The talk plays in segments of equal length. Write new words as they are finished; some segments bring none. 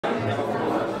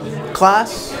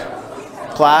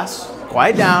Class,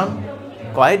 quiet down,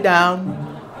 quiet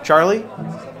down. Charlie,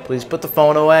 please put the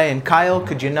phone away. And Kyle,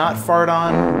 could you not fart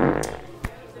on?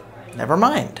 Never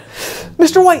mind.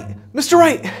 Mr. White,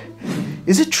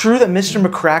 is it true that Mr.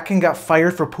 McCracken got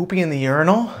fired for pooping in the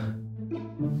urinal?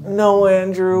 No,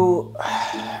 Andrew.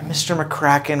 Mr.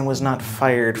 McCracken was not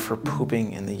fired for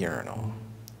pooping in the urinal.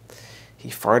 He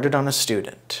farted on a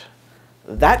student.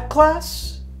 That,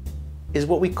 class, is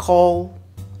what we call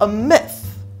a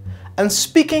myth. And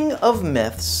speaking of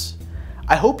myths,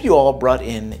 I hope you all brought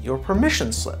in your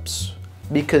permission slips,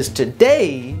 because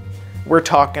today we're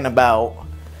talking about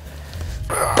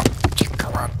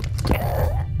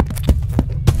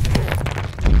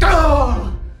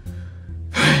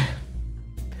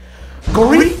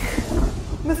Greek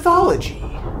mythology.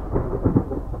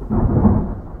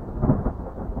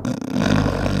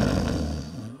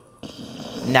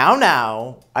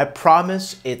 Now, I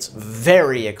promise it's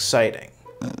very exciting.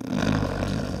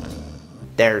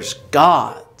 There's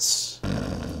gods,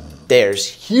 there's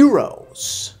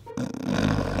heroes,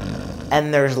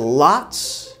 and there's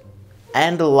lots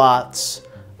and lots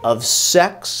of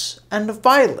sex and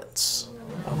violence.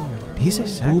 He said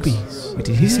sex. Boobies. Wait,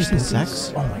 did he say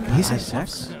sex? Oh my god. He said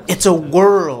sex? It's a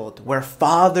world where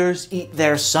fathers eat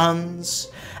their sons,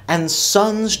 and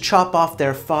sons chop off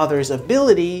their father's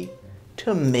ability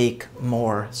to make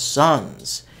more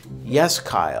sons. Yes,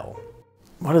 Kyle.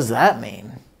 What does that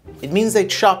mean? It means they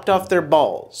chopped off their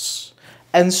balls.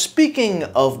 And speaking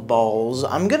of balls,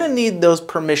 I'm gonna need those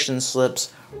permission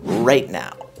slips right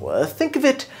now. Think of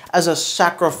it as a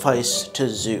sacrifice to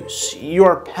Zeus,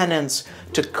 your penance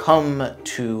to come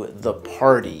to the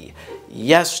party.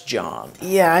 Yes, John.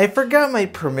 Yeah, I forgot my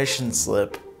permission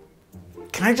slip.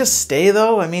 Can I just stay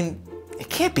though? I mean, it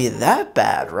can't be that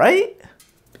bad, right?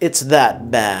 It's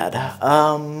that bad.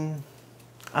 I'm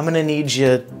gonna need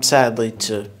you, sadly,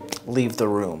 to leave the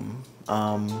room.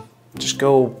 Just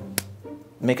go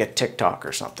make a TikTok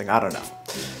or something, I don't know.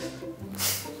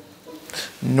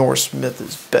 Norse myth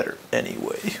is better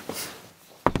anyway.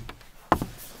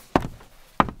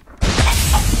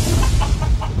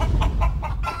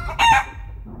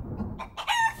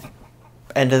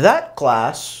 And that,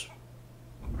 class,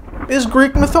 is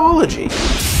Greek mythology.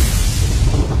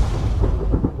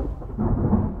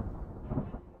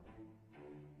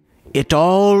 It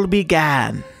all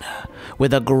began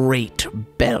with a great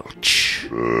belch.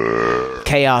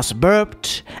 Chaos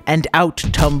burped, and out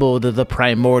tumbled the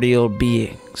primordial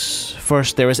beings.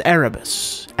 First there was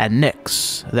Erebus and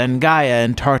Nyx, then Gaia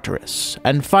and Tartarus,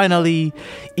 and finally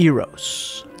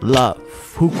Eros, Love,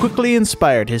 who quickly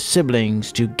inspired his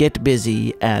siblings to get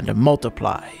busy and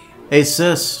multiply. Hey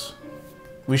sis,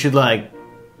 we should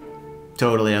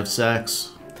totally have sex.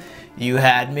 You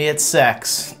had me at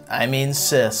sex. I mean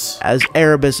sis. As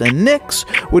Erebus and Nyx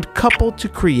would couple to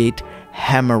create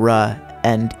Hemera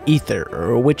and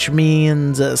Ether, which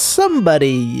means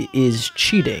somebody is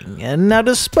cheating. And now,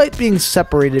 despite being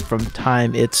separated from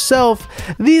time itself,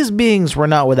 these beings were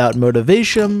not without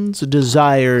motivations,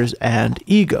 desires, and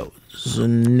egos.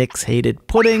 Nyx hated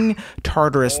pudding,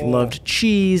 Tartarus loved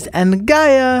cheese, and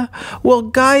Gaia, well,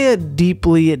 Gaia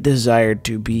deeply desired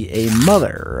to be a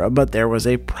mother, but there was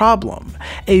a problem.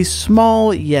 A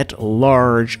small yet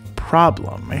large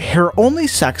problem. Her only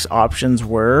sex options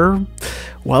were,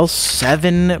 well,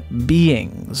 7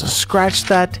 beings. Scratch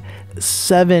that,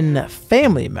 7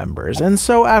 family members. And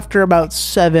so after about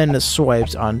 7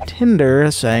 swipes on Tinder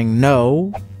saying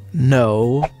no,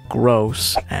 no,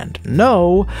 gross, and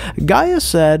no, Gaia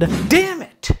said, damn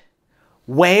it!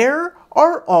 Where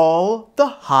are all the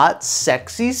hot,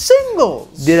 sexy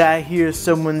singles? Did I hear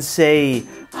someone say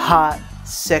hot,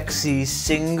 sexy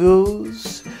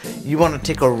singles? You want to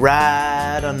take a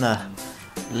ride on the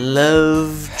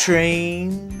love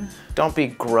train? Don't be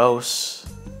gross,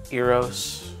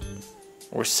 Eros.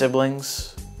 We're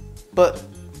siblings. But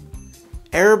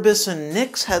Erebus and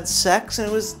Nyx had sex and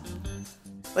it was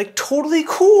totally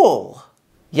cool.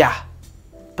 Yeah,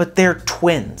 but they're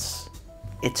twins.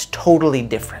 It's totally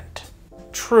different.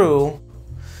 True.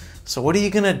 So what are you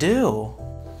gonna do?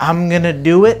 I'm gonna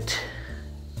do it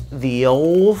the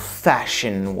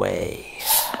old-fashioned way.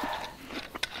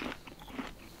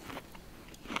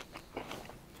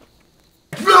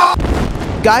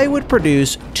 Gaia would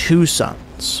produce 2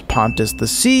 sons, Pontus the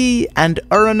sea and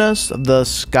Uranus the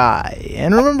sky.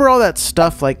 And remember all that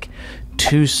stuff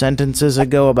 2 sentences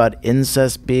ago about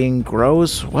incest being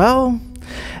gross? Well,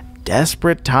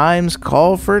 desperate times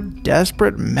call for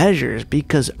desperate measures,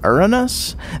 because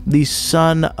Uranus, the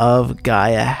son of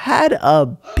Gaia, had a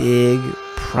big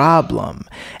problem.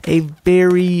 A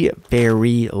very,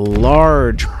 very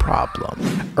large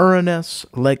problem. Uranus,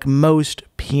 like most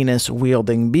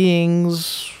penis-wielding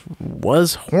beings,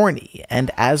 was horny,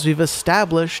 and as we've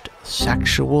established,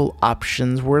 sexual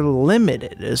options were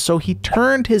limited, so he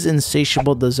turned his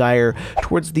insatiable desire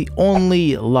towards the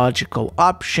only logical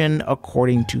option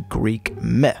according to Greek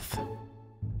myth.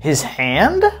 His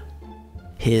hand?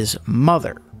 His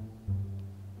mother.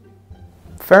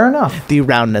 Fair enough. The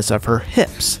roundness of her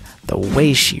hips, the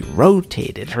way she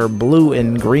rotated her blue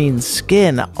and green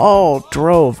skin all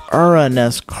drove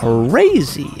Uranus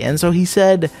crazy, and so he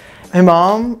said, Hey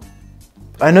Mom,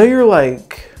 I know you're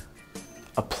like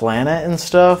a planet and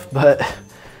stuff, but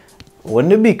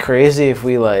wouldn't it be crazy if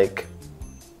we like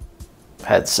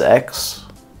had sex?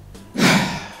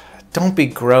 Don't be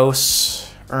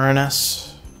gross,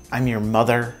 Uranus. I'm your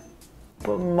mother.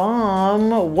 But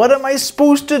Mom, what am I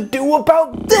supposed to do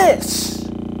about this?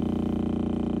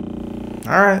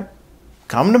 Alright,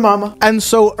 come to Mama. And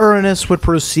so Uranus would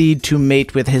proceed to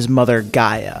mate with his mother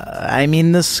Gaia. I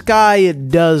mean, the sky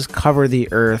does cover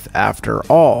the earth after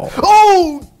all.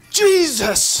 Oh,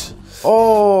 Jesus!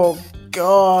 Oh,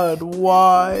 God,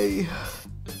 why?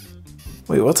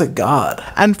 Wait, what's a god?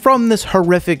 And from this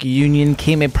horrific union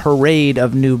came a parade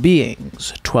of new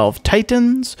beings. 12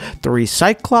 titans, 3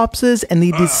 cyclopses, and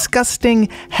the disgusting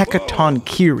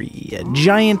Hecatonkiri,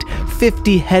 giant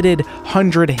 50-headed,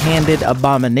 100-handed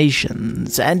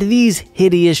abominations. And these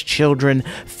hideous children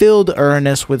filled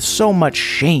Uranus with so much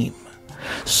shame,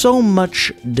 so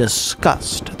much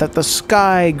disgust, that the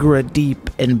sky grew a deep,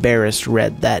 embarrassed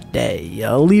red that day,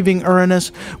 leaving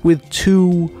Uranus with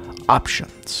 2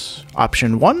 options.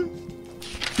 Option 1,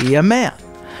 be a man,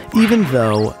 even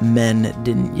though men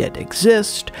didn't yet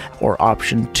exist. Or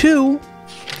option 2,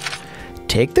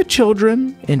 take the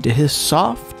children into his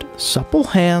soft, supple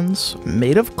hands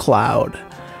made of cloud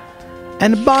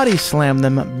and body slam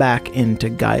them back into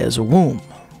Gaia's womb.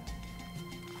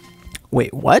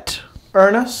 Wait, what?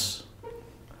 Ernest?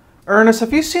 Ernest,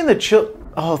 have you seen the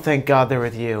Oh, thank God they're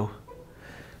with you.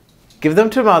 Give them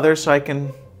to Mother so I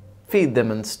can feed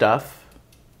them and stuff.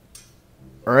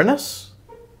 Ernest?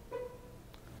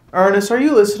 Ernest, are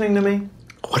you listening to me?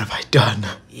 What have I done?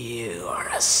 You are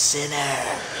a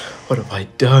sinner. What have I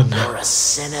done? You're a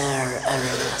sinner,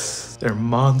 Uranus. They're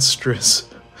monstrous.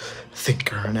 Think,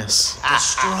 Uranus.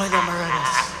 Destroy them,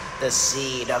 Uranus. The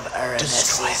seed of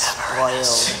Uranus is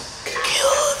spoiled.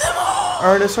 Kill them all.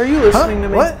 Ernest, are you listening to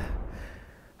me? What?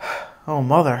 Oh,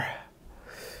 Mother.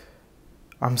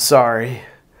 I'm sorry.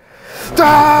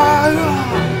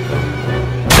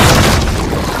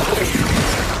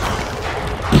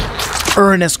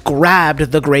 Uranus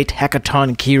grabbed the great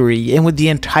Hecatonkiri, and with the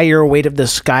entire weight of the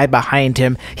sky behind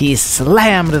him, he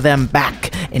slammed them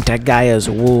back into Gaia's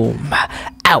womb.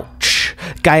 Ouch!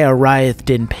 Gaia writhed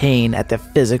in pain at the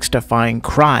physics-defying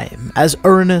crime, as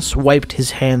Uranus wiped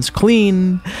his hands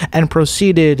clean and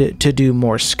proceeded to do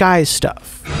more sky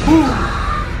stuff.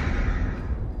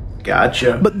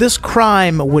 Gotcha. But this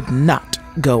crime would not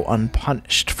go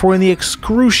unpunished, for in the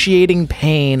excruciating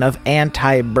pain of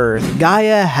anti-birth,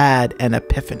 Gaia had an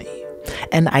epiphany,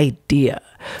 an idea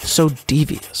so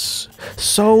devious,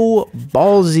 so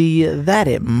ballsy that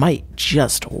it might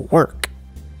just work.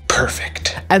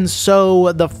 Perfect. And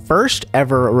so the first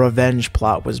ever revenge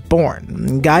plot was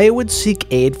born. Gaia would seek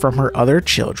aid from her other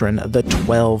children, the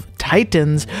 12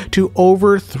 Titans, to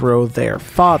overthrow their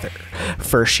father.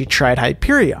 First she tried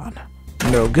Hyperion.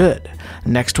 No good.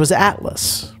 Next was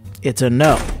Atlas. It's a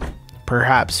no.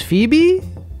 Perhaps Phoebe?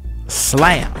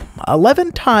 Slam.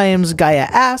 11 times Gaia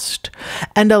asked,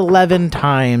 and 11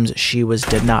 times she was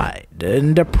denied.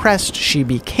 And depressed she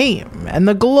became, and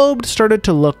the globe started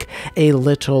to look a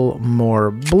little more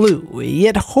blue.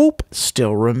 Yet hope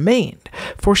still remained,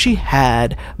 for she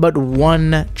had but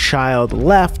one child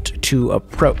left to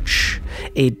approach.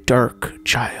 A dark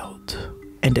child,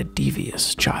 and a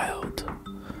devious child.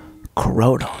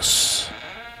 Kronos.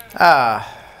 Ah,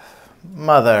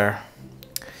 Mother.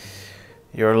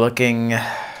 You're looking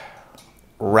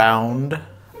round.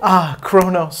 Ah,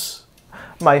 Kronos.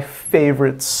 My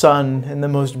favorite son and the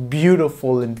most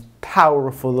beautiful and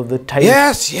powerful of the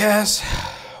Titans. Yes.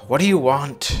 What do you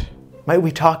want? Might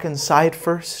we talk inside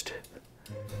first?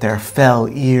 There fell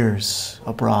ears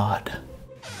abroad.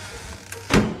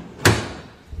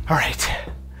 All right,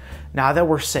 now that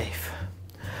we're safe,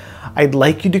 I'd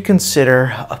like you to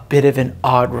consider a bit of an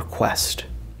odd request.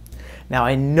 Now,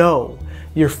 I know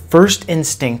your first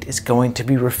instinct is going to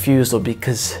be refusal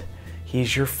because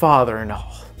he's your father and all.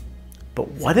 But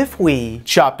what if we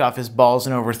chopped off his balls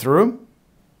and overthrew him?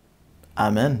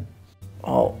 I'm in.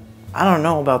 Oh, I don't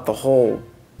know about the whole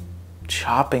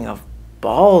chopping of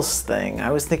balls thing.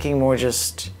 I was thinking more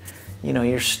just,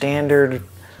 your standard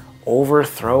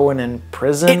overthrow and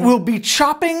imprison. It will be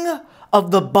chopping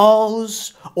of the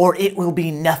balls, or it will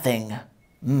be nothing,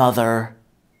 mother.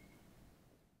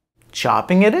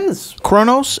 Chopping it is.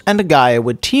 Kronos and Gaia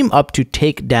would team up to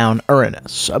take down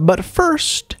Uranus, but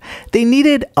first, they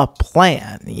needed a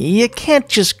plan. You can't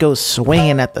just go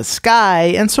swinging at the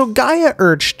sky, and so Gaia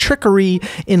urged trickery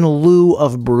in lieu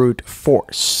of brute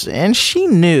force, and she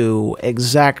knew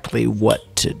exactly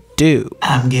what to do.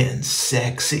 I'm getting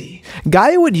sexy.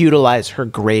 Gaia would utilize her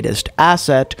greatest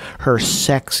asset, her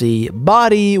sexy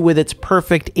body with its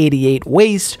perfect 88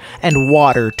 waist and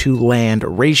water to land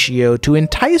ratio to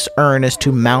entice Uranus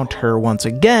to mount her once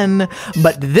again,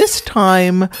 but this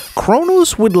time,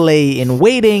 Kronos would lay in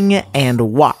waiting and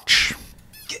watch.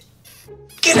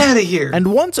 Get out of here!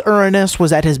 And once Uranus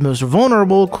was at his most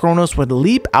vulnerable, Kronos would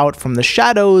leap out from the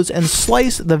shadows and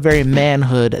slice the very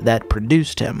manhood that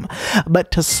produced him. But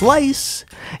to slice,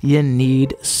 you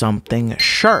need something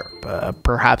sharp.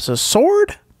 Perhaps a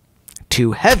sword?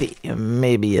 Too heavy.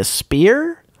 Maybe a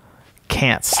spear?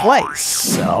 Can't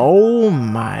slice. Oh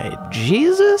my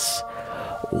Jesus.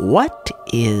 What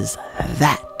is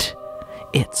that?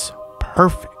 It's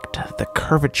perfect. The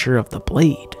curvature of the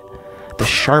blade. The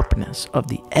sharpness of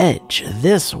the edge.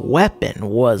 This weapon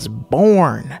was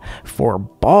born for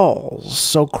balls,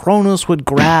 so Kronos would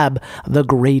grab the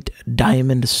great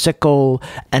diamond sickle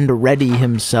and ready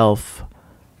himself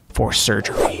for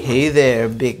surgery. Hey there,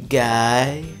 big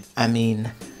guy.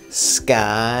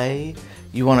 Sky.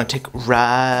 You want to take a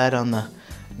ride on the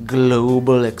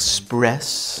Global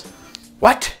Express?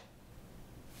 What?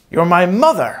 You're my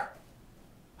mother.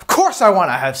 Of course I want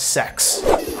to have sex.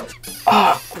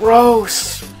 Ah,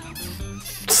 gross.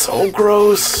 So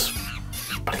gross.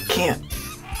 But I can't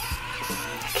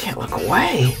look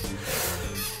away.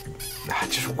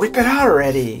 Just whip it out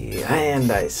already.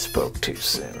 And I spoke too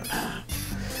soon.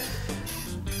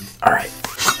 All right,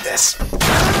 this.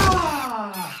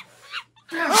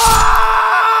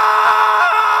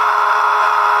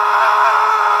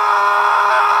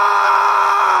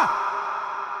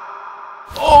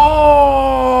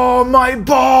 Oh, my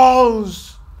balls.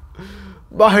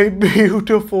 My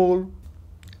beautiful,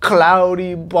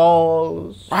 cloudy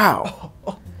balls. Wow.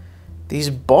 These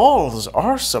balls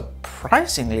are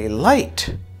surprisingly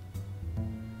light.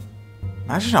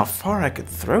 Imagine how far I could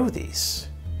throw these.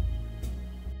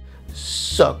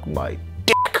 Suck my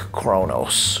dick,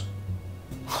 Kronos.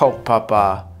 Oh,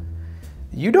 Papa,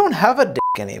 you don't have a dick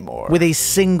anymore. With a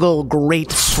single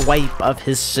great swipe of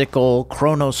his sickle,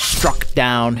 Kronos struck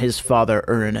down his father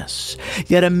Uranus.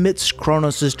 Yet amidst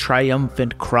Kronos'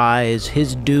 triumphant cries,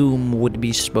 his doom would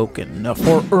be spoken,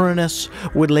 for Uranus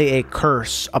would lay a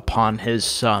curse upon his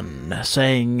son,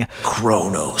 saying,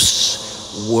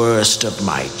 Kronos, worst of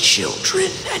my children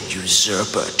and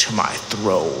usurper to my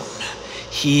throne,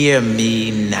 hear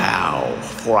me now,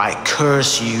 for I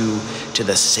curse you to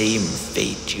the same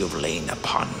fate you've lain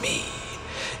upon me.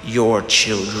 Your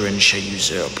children shall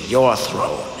usurp your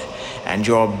throne, and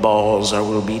your balls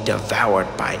will be devoured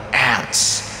by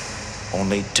ants,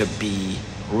 only to be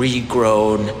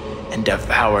regrown and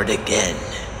devoured again.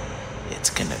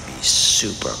 It's gonna be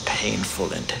super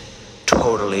painful and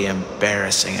totally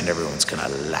embarrassing, and everyone's gonna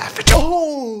laugh at you.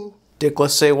 Oh!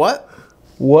 Dickless say what?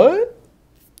 What?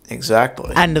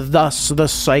 Exactly. And thus the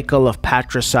cycle of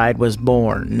patricide was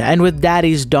born, and with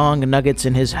Daddy's dong nuggets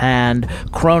in his hand,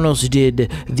 Kronos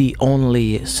did the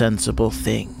only sensible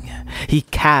thing. He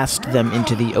cast them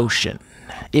into the ocean.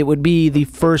 It would be the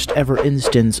first ever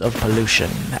instance of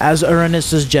pollution, as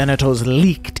Uranus's genitals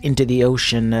leaked into the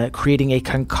ocean, creating a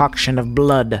concoction of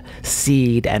blood,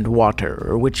 seed, and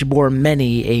water, which bore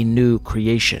many a new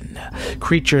creation.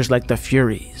 Creatures like the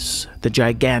Furies, the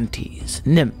Gigantes,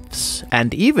 nymphs,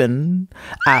 and even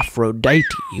Aphrodite,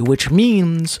 which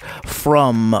means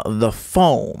from the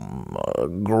foam.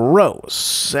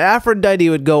 Gross. Aphrodite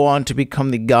would go on to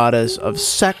become the goddess of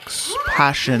sex,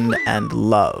 passion, and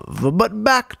love. But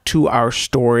back to our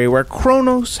story, where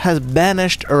Kronos has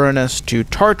banished Uranus to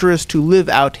Tartarus to live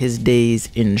out his days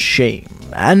in shame.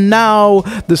 And now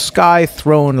the sky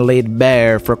throne laid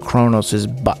bare for Kronos'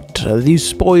 butt. The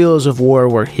spoils of war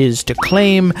were his to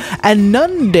claim, and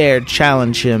none dared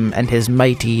challenge him and his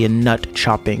mighty and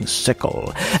nut-chopping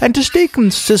sickle. And to stay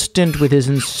consistent with his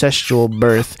ancestral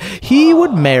birth, he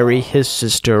would marry his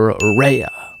sister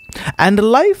Rhea. And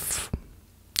life?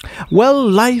 Well,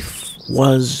 life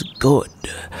was good.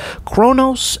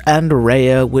 Kronos and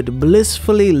Rhea would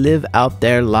blissfully live out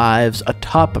their lives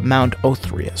atop Mount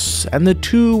Othrius, and the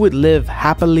two would live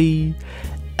happily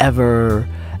ever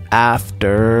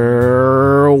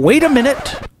after... Wait a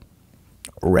minute.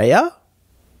 Rhea?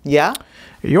 Yeah?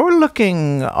 You're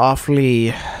looking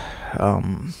awfully...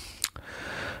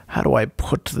 how do I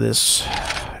put this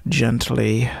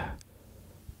gently?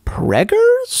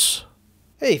 Preggers?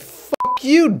 Hey, fuck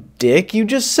you, dick. You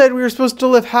just said we were supposed to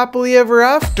live happily ever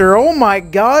after. Oh my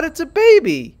god, it's a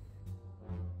baby.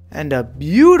 And a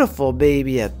beautiful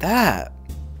baby at that.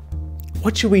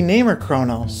 What should we name her,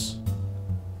 Kronos?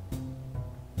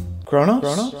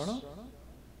 Kronos?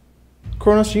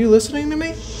 Kronos, are you listening to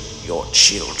me? Your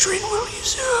children will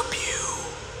usurp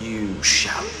you. You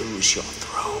shall lose your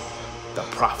throne. The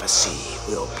prophecy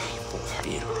will be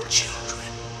fulfilled, children.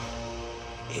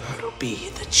 It will be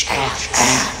the children.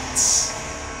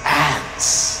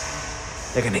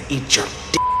 Ants. They're gonna eat your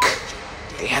dick.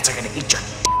 The ants are gonna eat your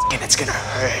dick, and it's gonna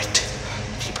hurt.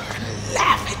 People are gonna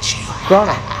laugh at you.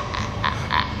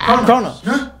 Kronos.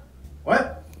 Huh?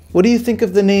 What? What do you think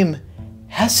of the name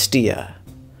Hestia?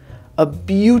 A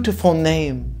beautiful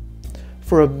name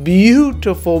for a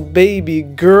beautiful baby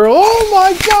girl. Oh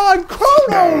my god,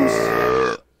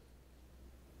 Kronos!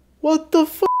 What the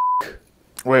fuck?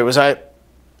 Wait, was I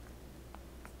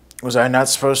not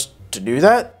supposed to do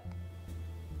that?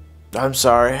 I'm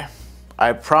sorry.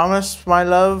 I promise, my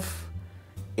love,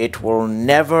 it will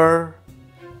never,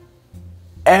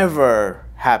 ever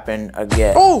happen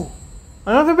again. Oh!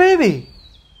 Another baby!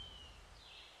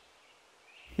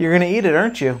 You're gonna eat it,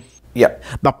 aren't you? Yep.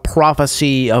 The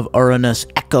prophecy of Uranus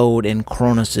echoed in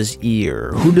Kronos'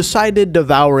 ear, who decided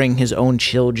devouring his own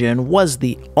children was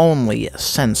the only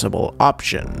sensible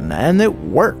option, and it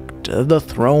worked. The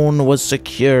throne was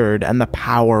secured and the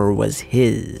power was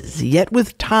his. Yet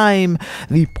with time,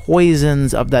 the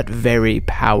poisons of that very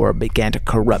power began to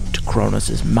corrupt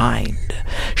Kronos' mind.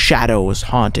 Shadows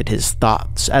haunted his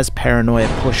thoughts as paranoia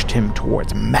pushed him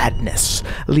towards madness,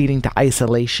 leading to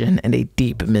isolation and a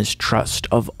deep mistrust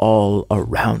of all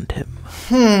around him.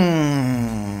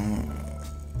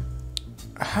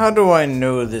 How do I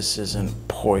know this isn't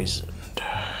poisoned?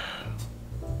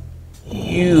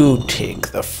 You take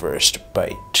the first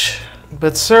bite.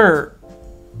 But sir,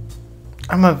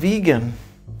 I'm a vegan.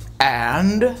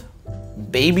 And?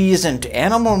 Baby isn't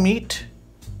animal meat.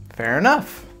 Fair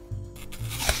enough.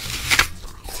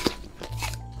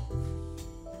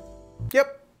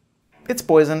 Yep, it's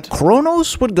poisoned.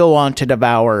 Kronos would go on to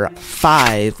devour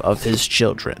 5 of his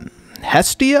children.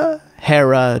 Hestia,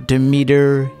 Hera,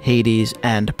 Demeter, Hades,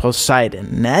 and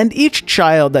Poseidon, and each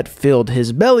child that filled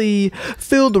his belly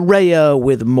filled Rhea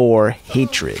with more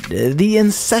hatred. The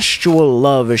incestual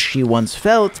love she once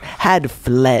felt had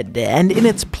fled, and in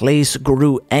its place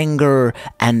grew anger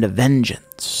and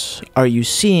vengeance. Are you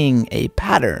seeing a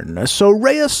pattern? So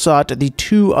Rhea sought the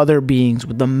 2 other beings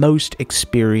with the most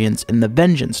experience in the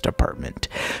vengeance department.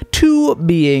 2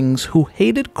 beings who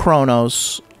hated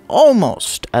Kronos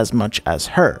almost as much as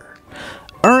her.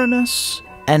 Uranus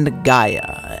and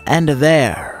Gaia, and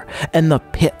there, in the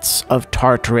pits of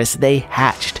Tartarus, they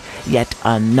hatched yet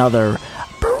another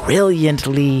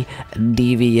brilliantly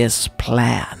devious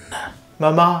plan.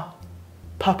 Mama,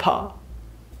 Papa,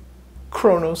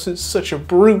 Kronos is such a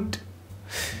brute.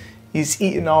 He's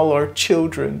eaten all our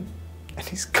children, and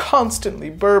he's constantly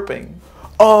burping.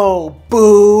 Oh,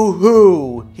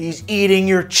 boo-hoo! He's eating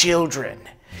your children.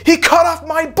 He cut off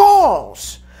my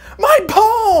balls! My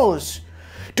balls!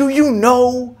 Do you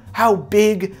know how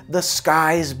big the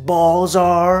sky's balls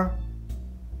are?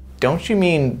 Don't you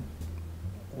mean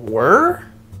were?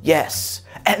 Yes,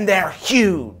 and they're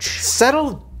huge.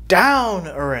 Settle down,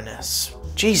 Uranus.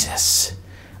 Jesus,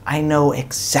 I know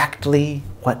exactly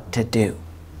what to do.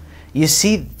 You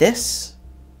see this?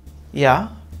 Yeah?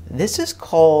 This is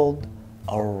called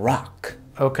a rock.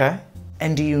 Okay.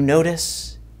 And do you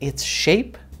notice its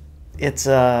shape? It's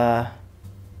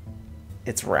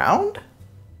round?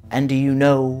 And do you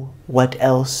know what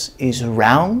else is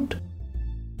round?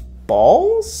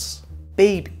 Balls?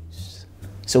 Babies.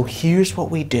 So here's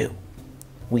what we do.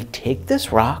 We take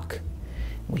this rock,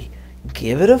 we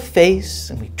give it a face,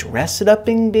 and we dress it up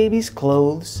in baby's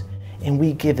clothes, and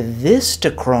we give this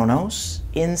to Kronos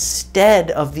instead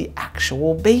of the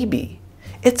actual baby.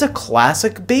 It's a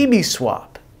classic baby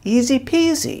swap. Easy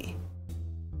peasy.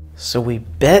 So we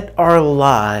bet our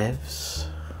lives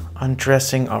on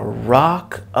dressing a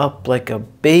rock up like a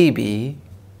baby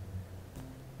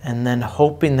and then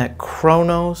hoping that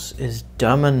Kronos is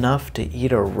dumb enough to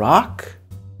eat a rock?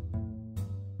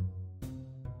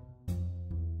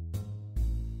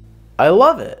 I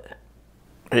love it.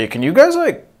 Hey, can you guys,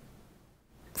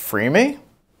 free me?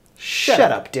 Shut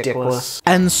up, dickless.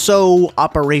 And so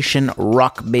Operation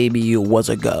Rock Baby was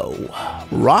a go.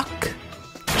 Rock?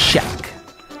 Check.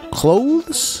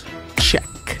 Clothes?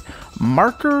 Check.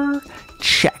 Marker?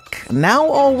 Check. Now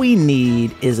all we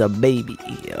need is a baby.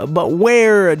 But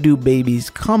where do babies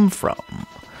come from?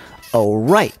 Oh,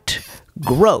 right.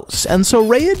 Gross. And so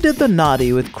Rhea did the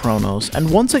naughty with Kronos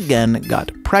and once again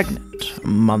got pregnant.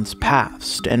 Months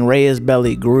passed, and Rhea's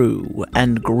belly grew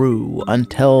and grew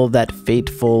until that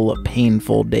fateful,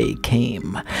 painful day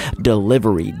came.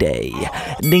 Delivery day.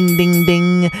 Ding, ding,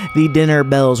 ding. The dinner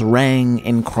bells rang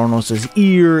in Kronos'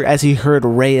 ear as he heard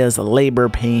Rhea's labor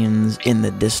pains in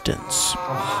the distance.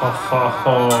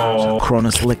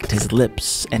 Kronos licked his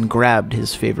lips and grabbed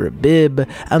his favorite bib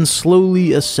and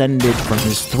slowly ascended from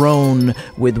his throne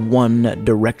with one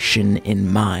direction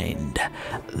in mind.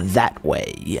 That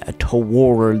way,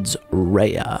 towards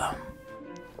Rhea.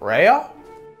 Rhea?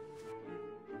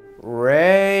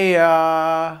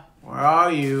 Rhea, where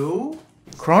are you?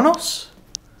 Kronos?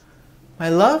 My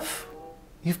love?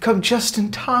 You've come just in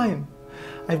time.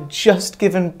 I've just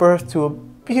given birth to a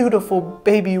beautiful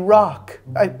baby rock.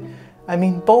 I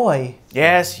mean boy.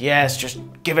 Yes, just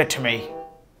give it to me.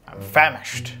 I'm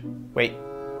famished. Wait,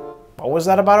 what was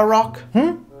that about a rock?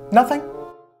 Nothing?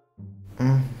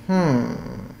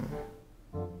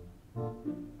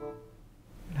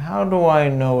 How do I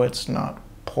know it's not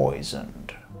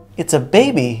poisoned? It's a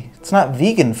baby. It's not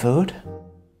vegan food.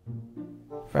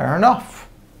 Fair enough.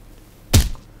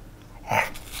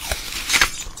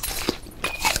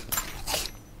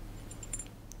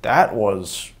 That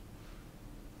was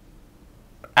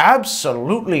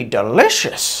absolutely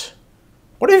delicious.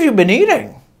 What have you been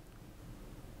eating?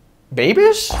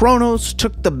 Babies? Kronos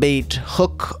took the bait,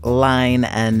 hook, line,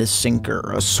 and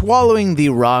sinker, swallowing the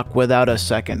rock without a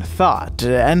second thought,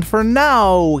 and for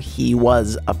now, he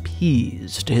was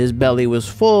appeased. His belly was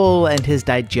full, and his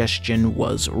digestion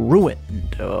was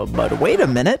ruined. But wait a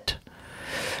minute.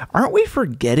 Aren't we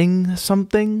forgetting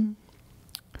something?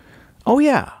 Oh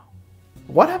yeah.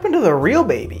 What happened to the real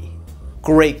baby?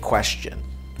 Great question.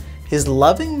 His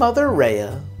loving mother,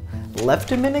 Rhea, left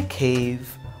him in a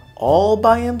cave all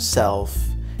by himself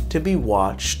to be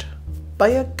watched by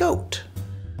a goat.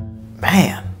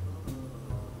 Man,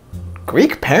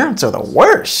 Greek parents are the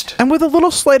worst. And with a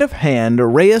little sleight of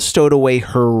hand, Rhea stowed away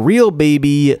her real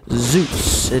baby,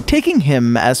 Zeus, taking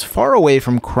him as far away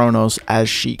from Kronos as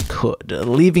she could,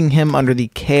 leaving him under the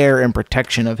care and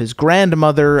protection of his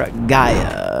grandmother,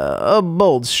 Gaia. A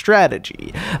bold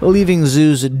strategy, leaving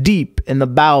Zeus deep in the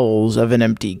bowels of an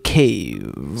empty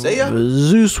cave.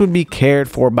 Zeus would be cared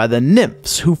for by the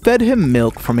nymphs, who fed him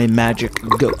milk from a magic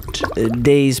goat.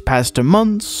 Days passed to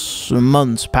months,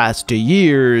 months passed to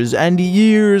years, and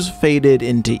years faded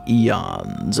into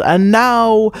eons. And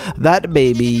now, that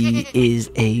baby is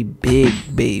a big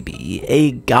baby,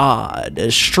 a god,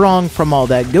 strong from all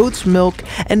that goat's milk,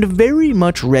 and very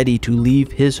much ready to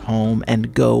leave his home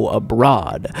and go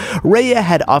abroad. Rhea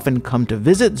had often come to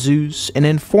visit Zeus and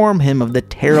inform him of the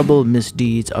terrible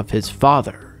misdeeds of his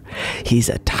father. He's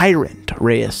a tyrant,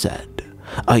 Rhea said.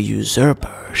 A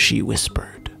usurper, she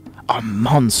whispered. A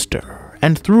monster.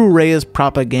 And through Rhea's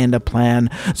propaganda plan,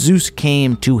 Zeus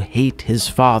came to hate his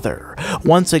father,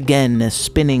 once again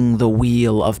spinning the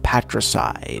wheel of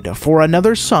patricide, for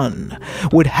another son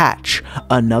would hatch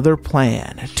another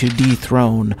plan to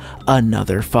dethrone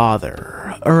another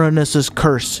father. Uranus's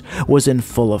curse was in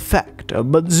full effect,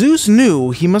 but Zeus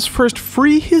knew he must first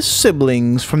free his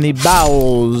siblings from the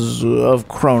bowels of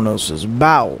Kronos'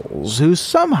 bowels, who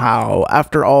somehow,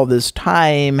 after all this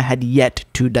time, had yet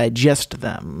to digest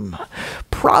them.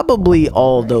 Probably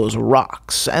all those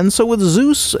rocks, and so with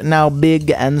Zeus now big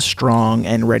and strong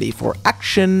and ready for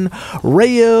action,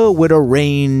 Rhea would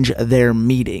arrange their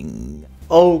meeting.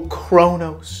 O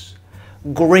Kronos,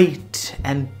 great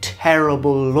and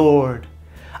terrible Lord,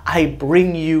 I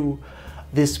bring you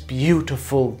this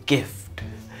beautiful gift,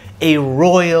 a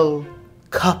royal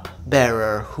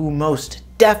cupbearer who most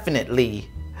definitely,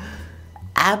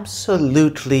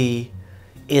 absolutely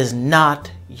is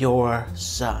not your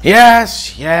son.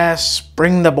 Yes,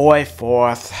 bring the boy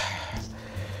forth.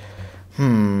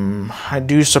 I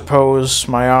do suppose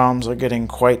my arms are getting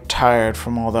quite tired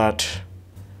from all that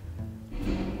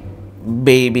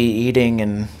baby eating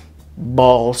and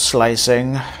ball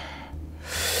slicing.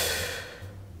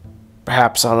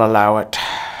 Perhaps I'll allow it.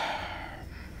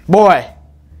 Boy,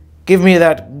 give me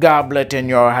that goblet in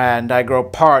your hand. I grow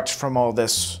parched from all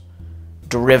this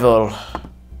drivel.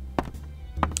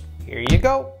 Here you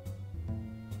go.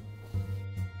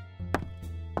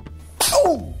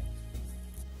 Oh!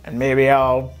 And maybe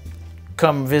I'll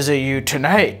come visit you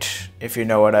tonight, if you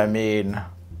know what I mean.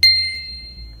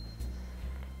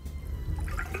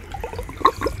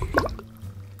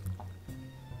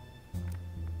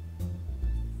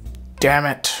 Damn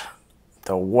it.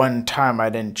 The one time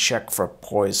I didn't check for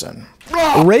poison.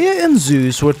 Rhea and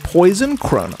Zeus would poison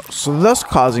Kronos, thus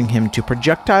causing him to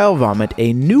projectile vomit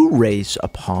a new race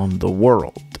upon the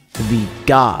world. The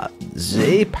gods,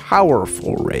 a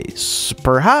powerful race,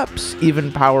 perhaps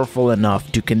even powerful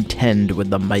enough to contend with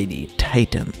the mighty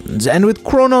Titans. And with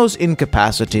Kronos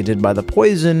incapacitated by the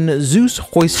poison, Zeus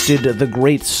hoisted the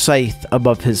great scythe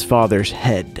above his father's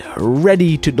head,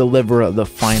 ready to deliver the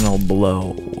final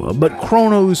blow. But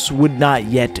Kronos would not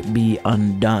yet be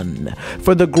undone,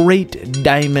 for the great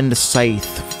diamond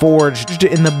scythe forged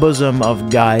in the bosom of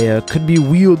Gaia could be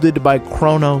wielded by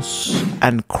Kronos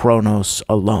and Kronos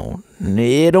alone.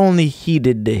 It only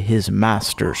heeded his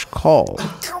master's call.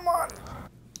 Come on.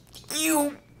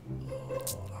 You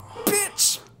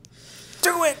bitch.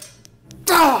 Do it.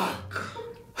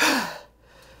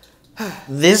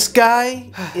 This guy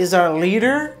is our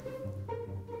leader?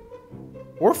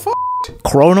 We're f***ed.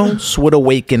 Kronos would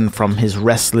awaken from his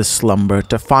restless slumber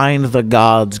to find the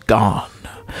gods gone.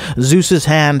 Zeus's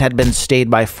hand had been stayed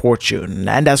by fortune,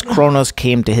 and as Kronos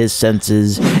came to his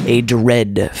senses, a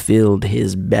dread filled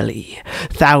his belly,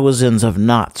 thousands of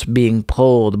knots being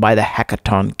pulled by the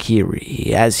Hecaton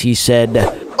Kyrie, as he said,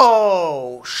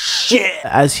 Oh, shit.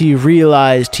 as he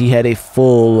realized he had a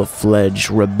full-fledged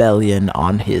rebellion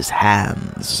on his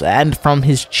hands, and from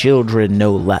his children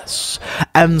no less.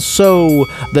 And so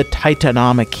the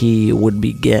Titanomachy would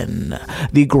begin,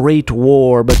 the great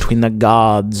war between the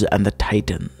gods and the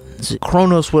Titans.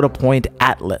 Kronos would appoint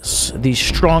Atlas, the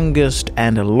strongest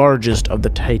and largest of the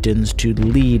Titans, to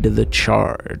lead the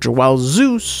charge, while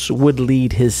Zeus would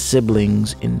lead his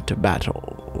siblings into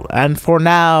battle. And for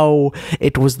now,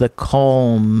 it was the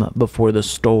calm before the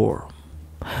storm,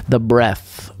 the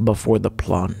breath before the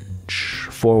plunge,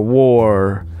 for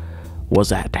war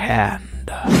was at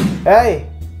hand. Hey.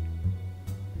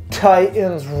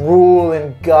 Titans rule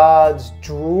and gods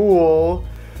drool.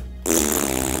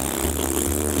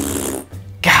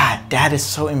 God, Dad is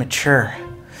so immature.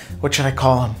 What should I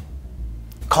call him?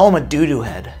 Call him a doo-doo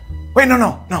head. Wait, no,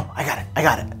 I got it.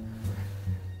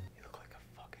 You look like a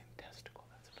fucking testicle.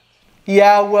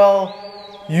 Yeah, well,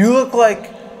 you look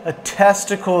like a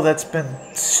testicle that's been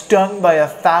stung by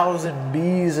 1,000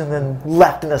 bees and then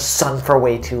left in the sun for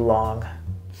way too long.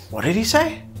 What did he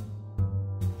say?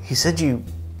 He said you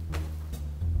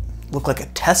look like a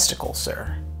testicle,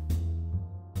 sir.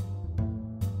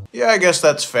 Yeah, I guess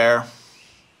that's fair.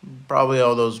 Probably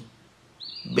all those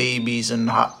babies in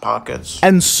Hot Pockets.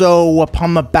 And so,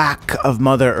 upon the back of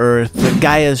Mother Earth,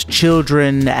 Gaia's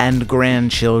children and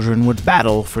grandchildren would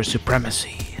battle for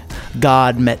supremacy.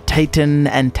 God met Titan,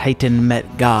 and Titan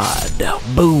met God.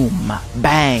 Boom,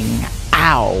 bang,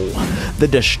 ow. The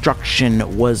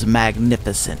destruction was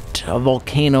magnificent.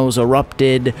 Volcanoes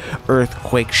erupted,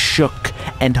 earthquakes shook,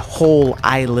 and whole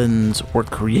islands were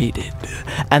created.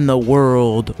 And the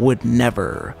world would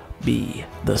never be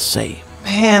the same.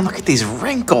 Man, look at these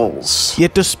wrinkles.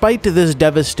 Yet despite this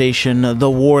devastation, the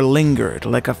war lingered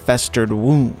like a festered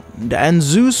wound, and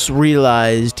Zeus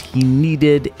realized he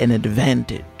needed an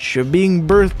advantage. Being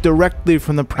birthed directly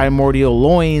from the primordial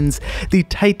loins, the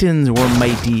Titans were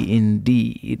mighty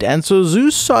indeed, and so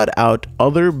Zeus sought out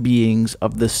other beings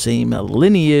of the same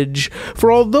lineage,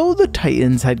 for although the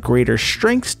Titans had greater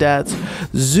strength stats,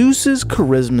 Zeus's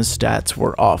charisma stats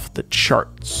were off the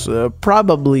charts,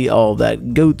 probably all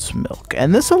that goat's milk,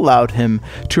 and this allowed him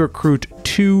to recruit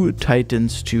 2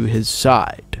 Titans to his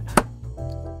side.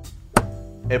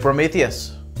 Hey,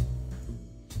 Prometheus.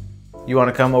 You want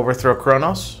to come overthrow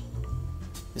Kronos?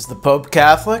 Is the Pope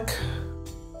Catholic?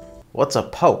 What's a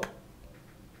Pope?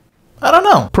 I don't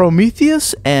know.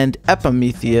 Prometheus and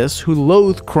Epimetheus, who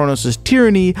loathed Kronos'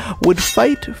 tyranny, would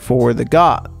fight for the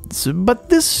gods, but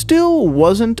this still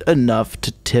wasn't enough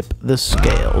to tip the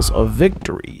scales of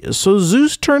victory, so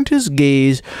Zeus turned his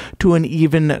gaze to an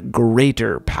even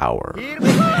greater power,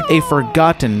 a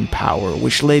forgotten power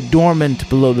which lay dormant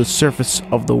below the surface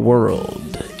of the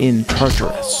world, in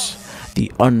Tartarus,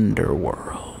 the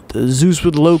underworld. Zeus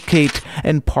would locate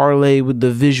and parley with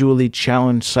the visually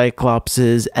challenged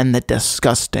Cyclopses and the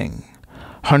disgusting,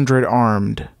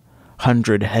 100-armed,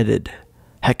 100-headed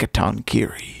Hecaton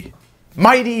Kyrie.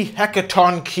 Mighty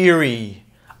Hecaton Kyrie,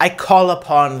 I call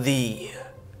upon thee.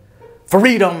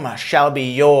 Freedom shall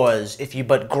be yours if you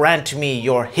but grant me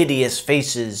your hideous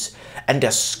faces and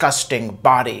disgusting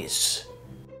bodies.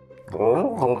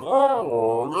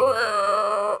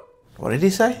 What did he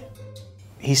say?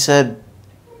 He said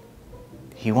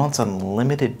he wants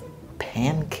unlimited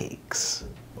pancakes.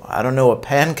 I don't know what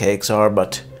pancakes are,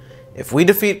 but if we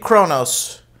defeat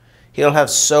Kronos, he'll have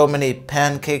so many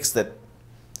pancakes that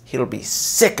he'll be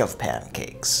sick of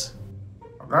pancakes.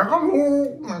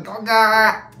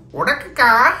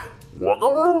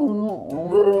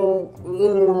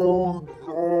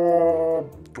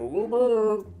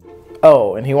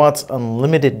 Oh, and he wants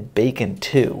unlimited bacon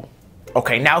too.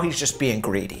 Okay, now he's just being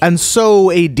greedy. And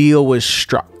so a deal was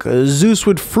struck. Zeus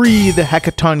would free the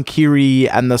Hecatonkiri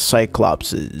and the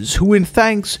Cyclopses, who in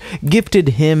thanks gifted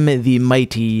him the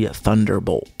mighty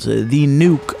Thunderbolt, the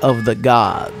nuke of the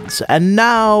gods. And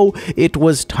now it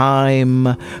was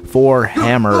time for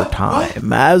hammer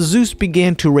time, as Zeus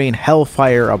began to rain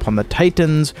hellfire upon the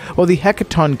Titans, while the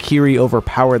Hecatonkiri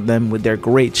overpowered them with their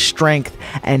great strength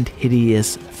and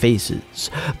hideous faces.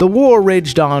 The war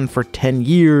raged on for 10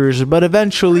 years, but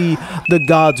eventually the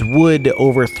gods would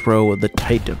overthrow the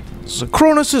Titans.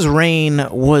 Kronos' reign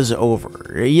was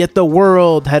over, yet the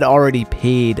world had already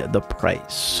paid the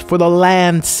price, for the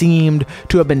land seemed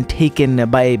to have been taken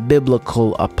by a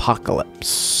biblical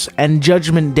apocalypse, and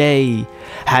Judgment Day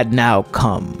had now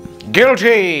come.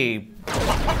 Guilty!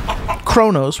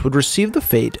 Kronos would receive the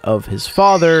fate of his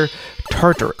father,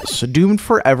 Tartarus, doomed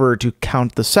forever to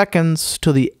count the seconds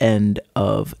till the end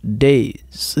of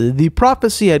days. The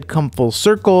prophecy had come full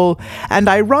circle, and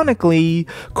ironically,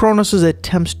 Kronos'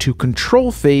 attempts to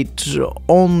control fate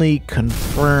only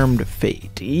confirmed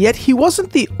fate. Yet he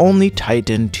wasn't the only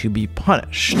Titan to be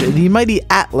punished. The mighty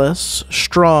Atlas,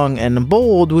 strong and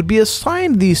bold, would be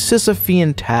assigned the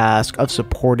Sisyphean task of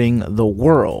supporting the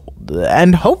world,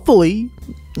 and hopefully,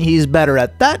 he's better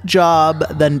at that job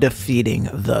than defeating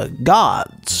the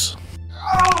gods.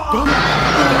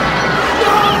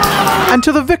 And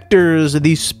to the victors,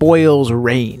 the spoils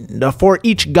reigned, for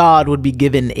each god would be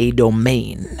given a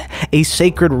domain, a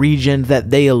sacred region that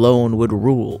they alone would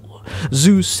rule.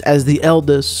 Zeus, as the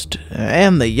eldest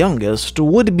and the youngest,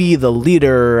 would be the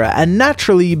leader, and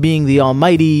naturally being the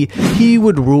Almighty, he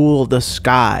would rule the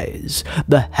skies,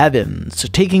 the heavens,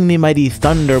 taking the mighty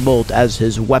Thunderbolt as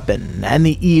his weapon, and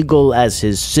the eagle as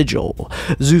his sigil.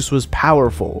 Zeus was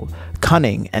powerful,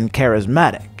 cunning, and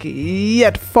charismatic,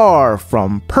 yet far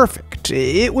from perfect.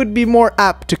 It would be more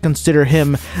apt to consider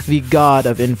him the god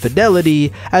of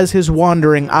infidelity, as his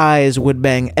wandering eyes would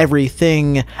bang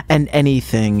everything and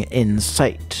anything in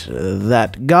sight.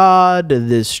 That god,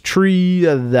 this tree,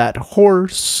 that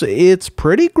horse, it's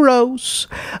pretty gross,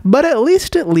 but at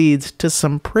least it leads to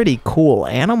some pretty cool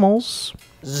animals.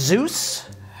 Zeus?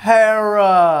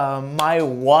 Hera, my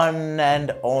one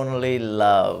and only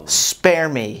love. Spare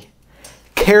me.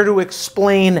 Care to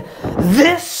explain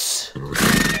this?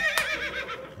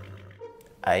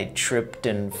 I tripped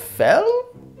and fell?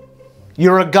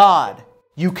 You're a god.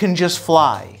 You can just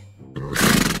fly.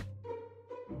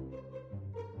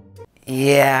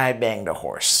 Yeah, I banged a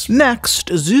horse. Next,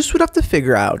 Zeus would have to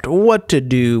figure out what to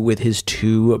do with his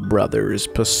two brothers,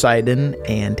 Poseidon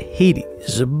and Hades.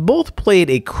 Both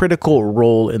played a critical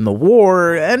role in the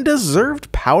war and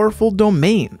deserved powerful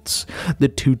domains. The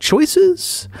two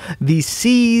choices? The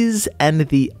seas and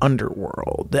the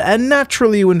underworld. And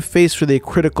naturally, when faced with a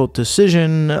critical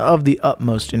decision of the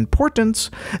utmost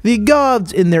importance, the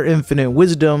gods, in their infinite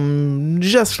wisdom,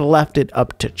 just left it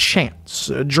up to chance,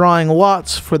 drawing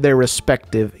lots for their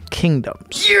respective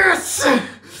kingdoms. Yes!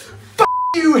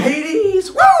 You, Hades!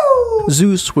 Woo!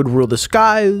 Zeus would rule the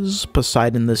skies,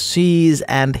 Poseidon the seas,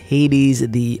 and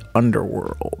Hades the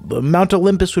underworld. Mount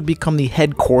Olympus would become the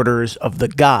headquarters of the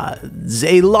gods,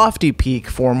 a lofty peak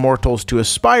for mortals to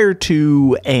aspire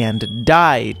to and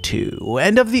die to.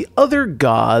 And of the other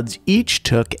gods, each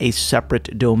took a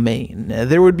separate domain.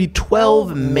 There would be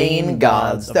 12 main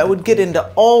gods that would get into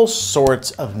all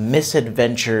sorts of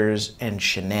misadventures and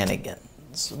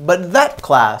shenanigans. But that,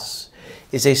 class,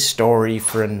 is a story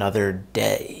for another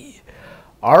day.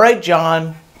 All right,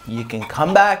 John, you can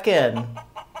come back in.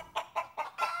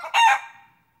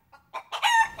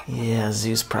 Yeah,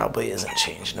 Zeus probably isn't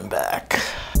changing him back.